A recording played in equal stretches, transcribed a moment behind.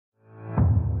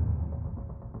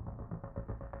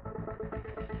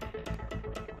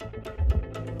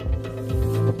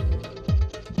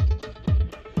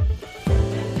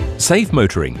Safe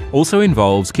motoring also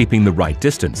involves keeping the right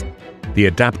distance. The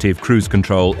Adaptive Cruise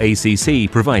Control ACC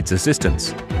provides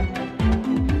assistance.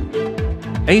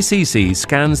 ACC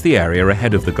scans the area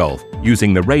ahead of the Golf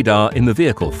using the radar in the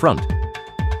vehicle front,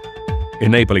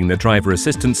 enabling the driver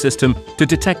assistance system to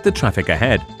detect the traffic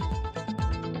ahead.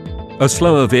 A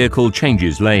slower vehicle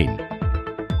changes lane.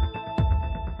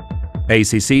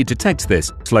 ACC detects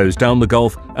this, slows down the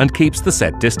Golf and keeps the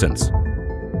set distance.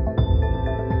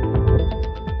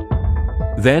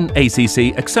 Then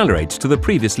ACC accelerates to the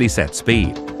previously set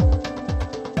speed.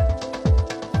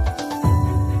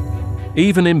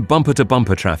 Even in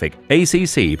bumper-to-bumper traffic,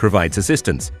 ACC provides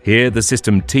assistance. Here the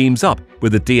system teams up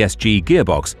with the DSG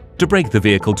gearbox to brake the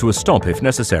vehicle to a stop if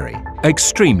necessary.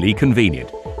 Extremely convenient.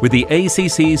 With the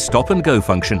ACC stop-and-go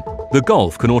function, the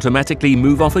Golf can automatically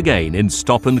move off again in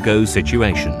stop-and-go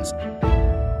situations.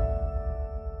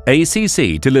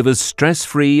 ACC delivers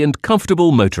stress-free and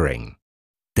comfortable motoring.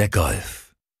 Der Golf.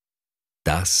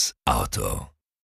 Das Auto.